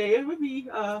that's okay. It would be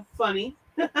funny.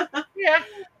 Yeah.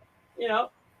 You know.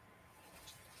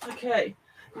 Okay.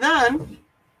 Then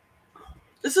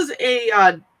this is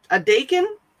a Dakin,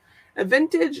 a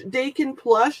vintage Dakin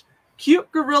plush.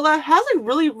 Cute gorilla. Has like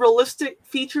really realistic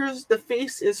features. The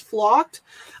face is flocked.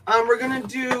 We're gonna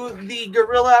do the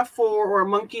gorilla or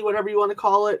monkey, whatever you want to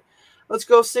call it. Let's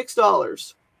go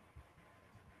 $6.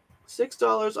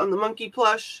 $6 on the monkey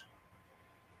plush.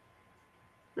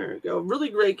 There we go. Really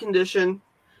great condition.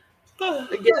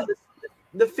 Again,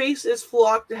 the face is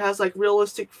flocked. It has like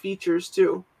realistic features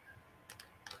too.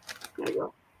 There you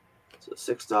go. So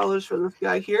 $6 for this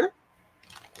guy here.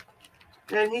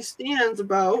 And he stands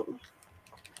about,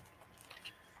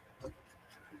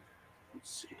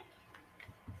 let's see,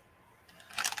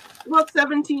 about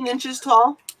 17 inches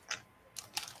tall.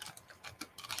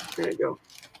 There you go.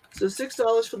 So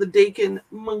 $6 for the Dakin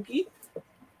monkey.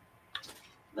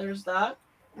 There's that.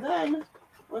 Then,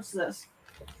 what's this?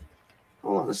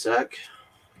 Hold on a sec.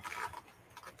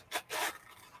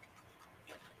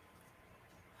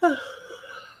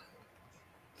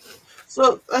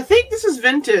 So I think this is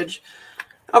vintage.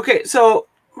 Okay, so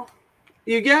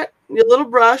you get your little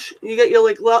brush. You get your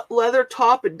like leather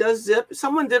top. It does zip.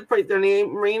 Someone did write their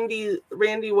name, Randy,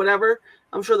 whatever.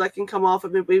 I'm sure that can come off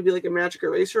of it, maybe like a magic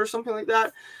eraser or something like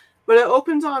that. But it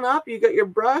opens on up. You got your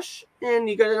brush, and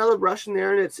you got another brush in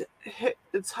there, and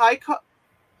it's Highcock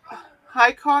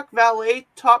Valet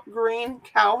Top Grain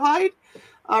Cowhide.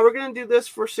 We're gonna do this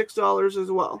for $6 as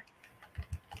well.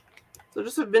 So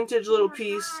just a vintage little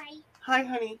piece. Hi,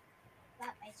 honey.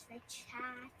 Got my Switch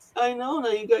hat. I know. Now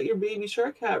you got your baby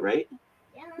shark hat, right?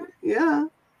 Yeah.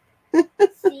 Yeah.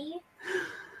 See,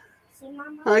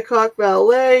 Mama. Highcock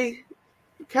Valet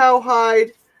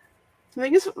Cowhide. I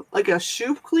think it's like a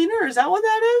shoe cleaner. Is that what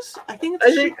that is? I think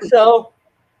it's so.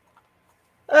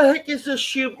 I think it's a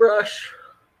shoe brush.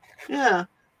 Yeah,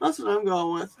 that's what I'm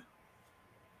going with.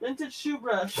 Vintage shoe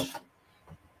brush. What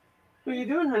are you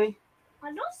doing, honey?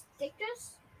 Are those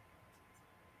stickers?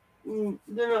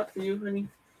 They're not for you, honey.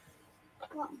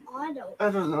 What are those? I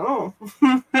don't know.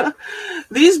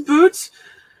 These boots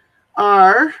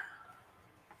are...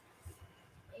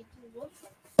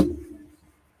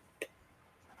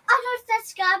 I thought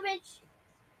that's garbage.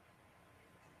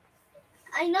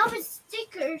 I know it's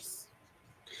stickers.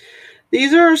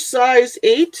 These are size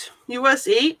 8, US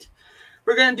 8.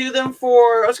 We're going to do them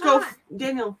for, let's go,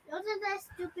 Daniel. Those are the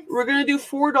stupid. We're going to do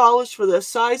 $4 for this,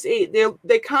 size 8.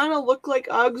 They kind of look like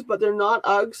Uggs, but they're not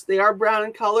Uggs. They are brown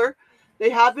in color. They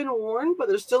have been worn, but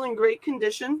they're still in great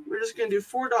condition. We're just going to do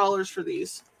 $4 for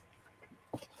these.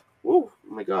 Oh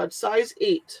my God, size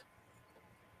 8.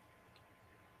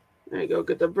 There you go.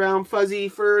 Get the brown fuzzy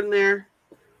fur in there.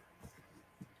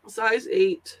 Size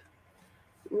 8.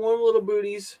 Warm little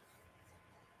booties.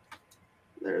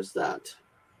 There's that.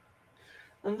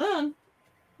 And then,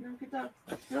 get that.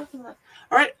 Get off of that.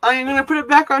 All right, I'm going to put it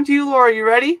back onto you, Laura. You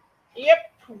ready?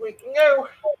 Yep, we can go.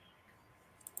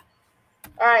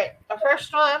 All right, the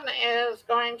first one is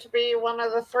going to be one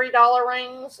of the $3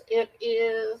 rings. It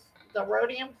is the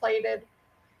rhodium plated.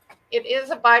 It is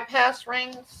a bypass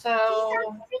ring, so.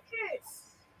 These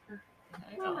are stickers.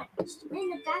 Mama, in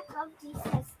the back of these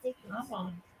are stickers. Come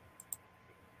on.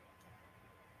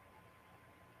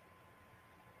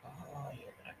 Oh,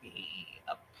 you're going to be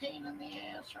a pain in the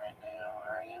ass right now,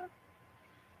 are you?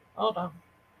 Hold on.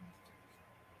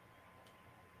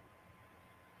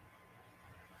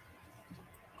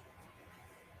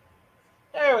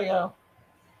 There we go.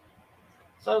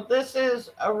 So this is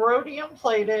a rhodium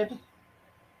plated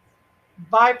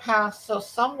bypass, so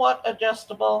somewhat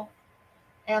adjustable.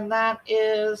 And that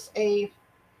is a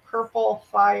purple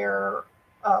fire,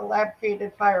 lab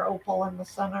created fire opal in the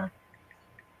center.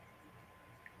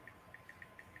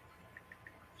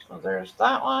 So there's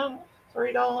that one,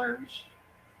 $3.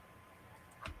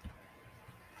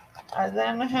 I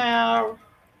then have,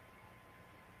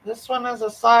 this one is a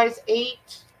size 8.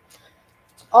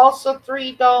 Also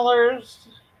 $3,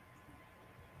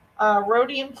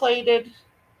 rhodium plated,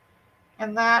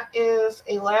 and that is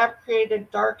a lab created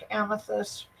dark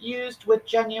amethyst fused with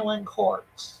genuine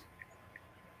quartz.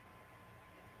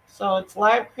 So it's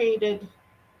lab created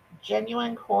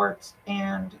genuine quartz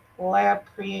and lab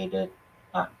created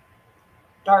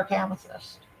dark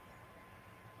amethyst.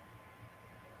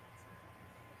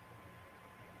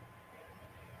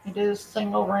 It is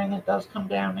single ring. It does come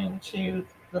down into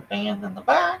the band in the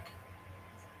back,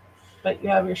 but you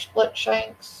have your split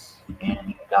shanks and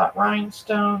you've got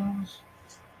rhinestones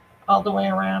all the way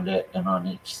around it and on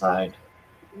each side.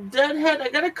 Deadhead, I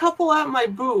got a couple at my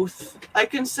booth. I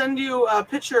can send you a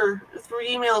picture through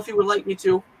email if you would like me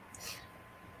to.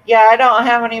 Yeah, I don't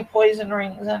have any poison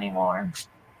rings anymore.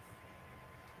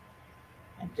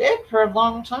 I did for a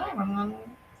long time, and then,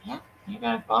 yeah, you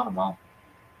guys bought them all.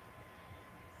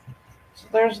 So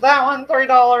there's that one,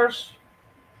 $3.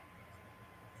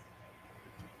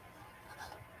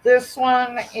 This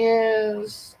one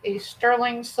is a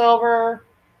sterling silver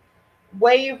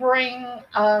wave ring,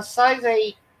 size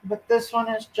 8, but this one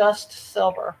is just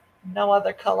silver. No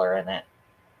other color in it.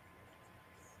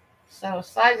 So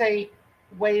size 8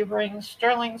 wave ring,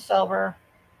 sterling silver.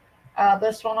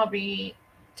 This one will be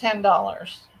 $10.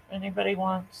 If anybody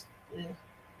wants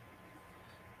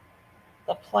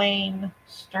the plain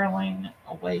sterling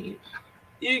wave.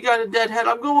 You got a Deadhead.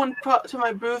 I'm going to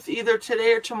my booth either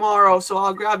today or tomorrow, so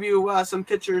I'll grab you some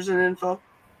pictures and info.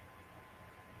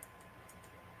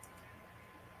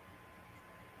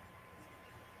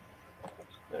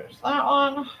 There's that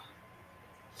one.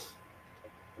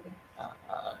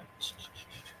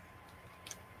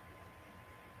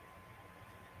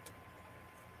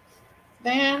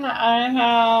 Then I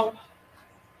have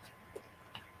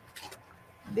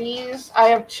these. I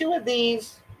have 2 of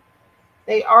these.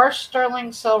 They are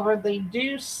sterling silver. They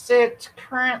do sit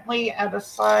currently at a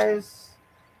size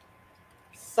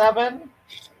 7.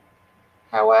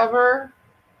 However,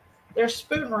 they're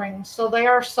spoon rings, so they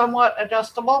are somewhat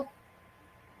adjustable.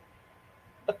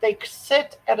 But they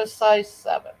sit at a size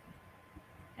 7.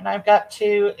 And I've got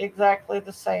 2 exactly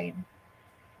the same.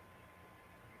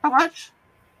 How much?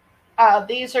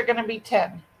 These are going to be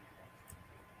 10.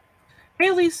 Hey,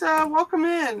 Lisa, welcome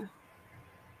in.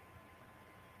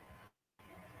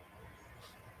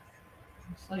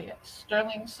 So yeah,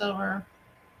 sterling silver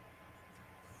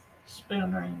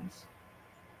spoon rings.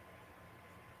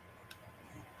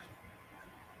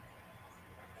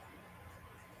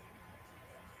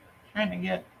 Trying to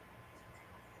get.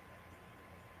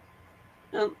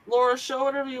 And Laura, show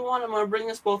whatever you want. I'm going to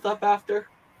bring us both up after.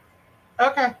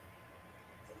 Okay.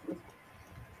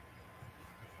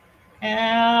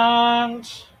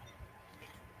 And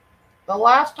the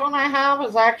last one I have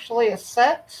is actually a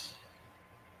set.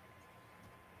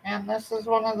 And this is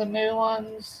one of the new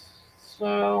ones.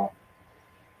 So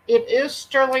it is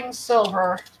sterling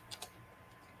silver.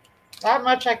 That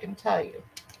much I can tell you.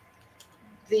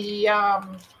 The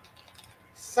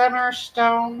center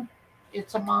stone,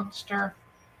 it's a monster.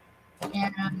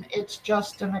 And it's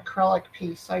just an acrylic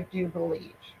piece, I do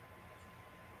believe.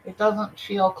 It doesn't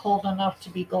feel cold enough to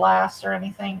be glass or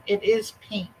anything. It is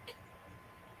pink,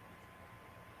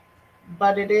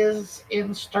 but it is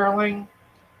in sterling.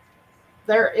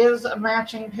 There is a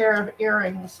matching pair of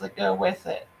earrings that go with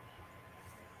it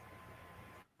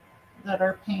that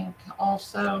are pink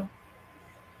also.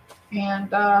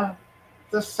 And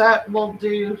the set will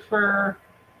do for,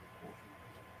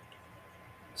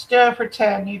 let's do it for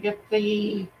 10. You get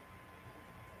the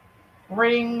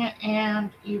ring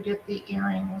and you get the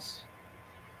earrings.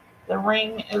 The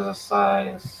ring is a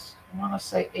size, I want to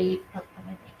say 8, but let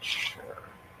me make sure.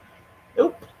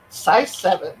 Nope, size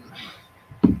 7.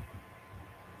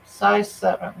 Size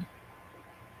 7.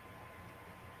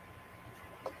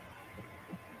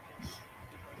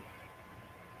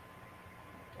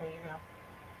 There you go.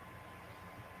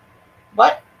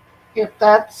 But if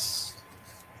that's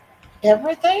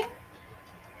everything,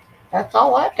 that's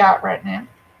all I've got right now.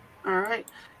 All right.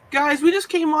 Guys, we just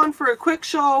came on for a quick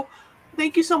show.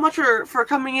 Thank you so much for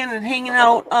coming in and hanging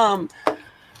out.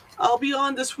 I'll be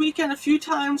on this weekend a few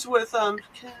times with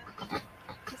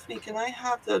Tiffany, can I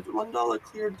have the $1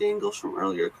 clear dangles from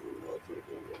earlier?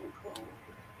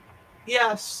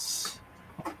 Yes.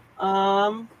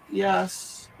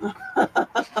 Yes.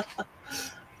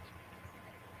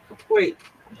 Wait.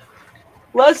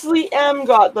 Leslie M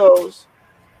got those.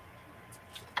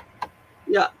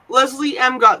 Yeah, Leslie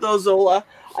M got those, Zola.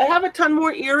 I have a ton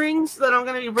more earrings that I'm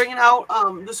going to be bringing out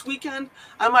this weekend.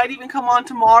 I might even come on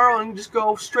tomorrow and just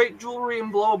go straight jewelry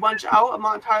and blow a bunch out. I'm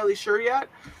not entirely sure yet.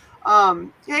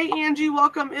 Hey, Angie,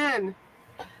 welcome in.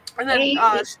 And then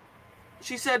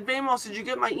she said, Vamos, did you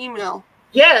get my email?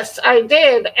 Yes, I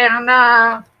did. And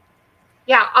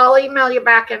yeah, I'll email you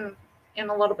back in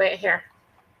a little bit here.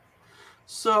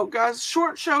 So, guys,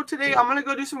 short show today. I'm going to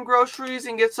go do some groceries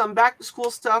and get some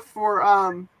back-to-school stuff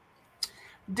for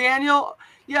Daniel.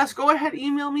 Yes, go ahead,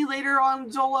 email me later on,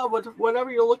 Zola,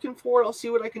 whatever you're looking for. I'll see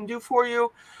what I can do for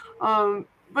you.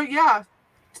 But, yeah,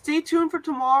 stay tuned for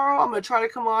tomorrow. I'm going to try to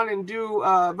come on and do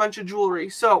a bunch of jewelry.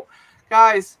 So,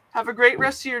 guys, have a great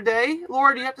rest of your day.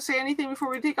 Laura, do you have to say anything before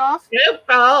we take off? Nope.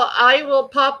 I will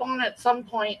pop on at some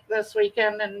point this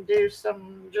weekend and do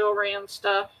some jewelry and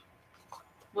stuff.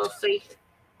 We'll see.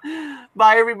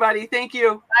 Bye, everybody. Thank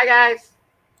you. Bye,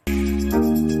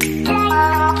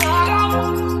 guys.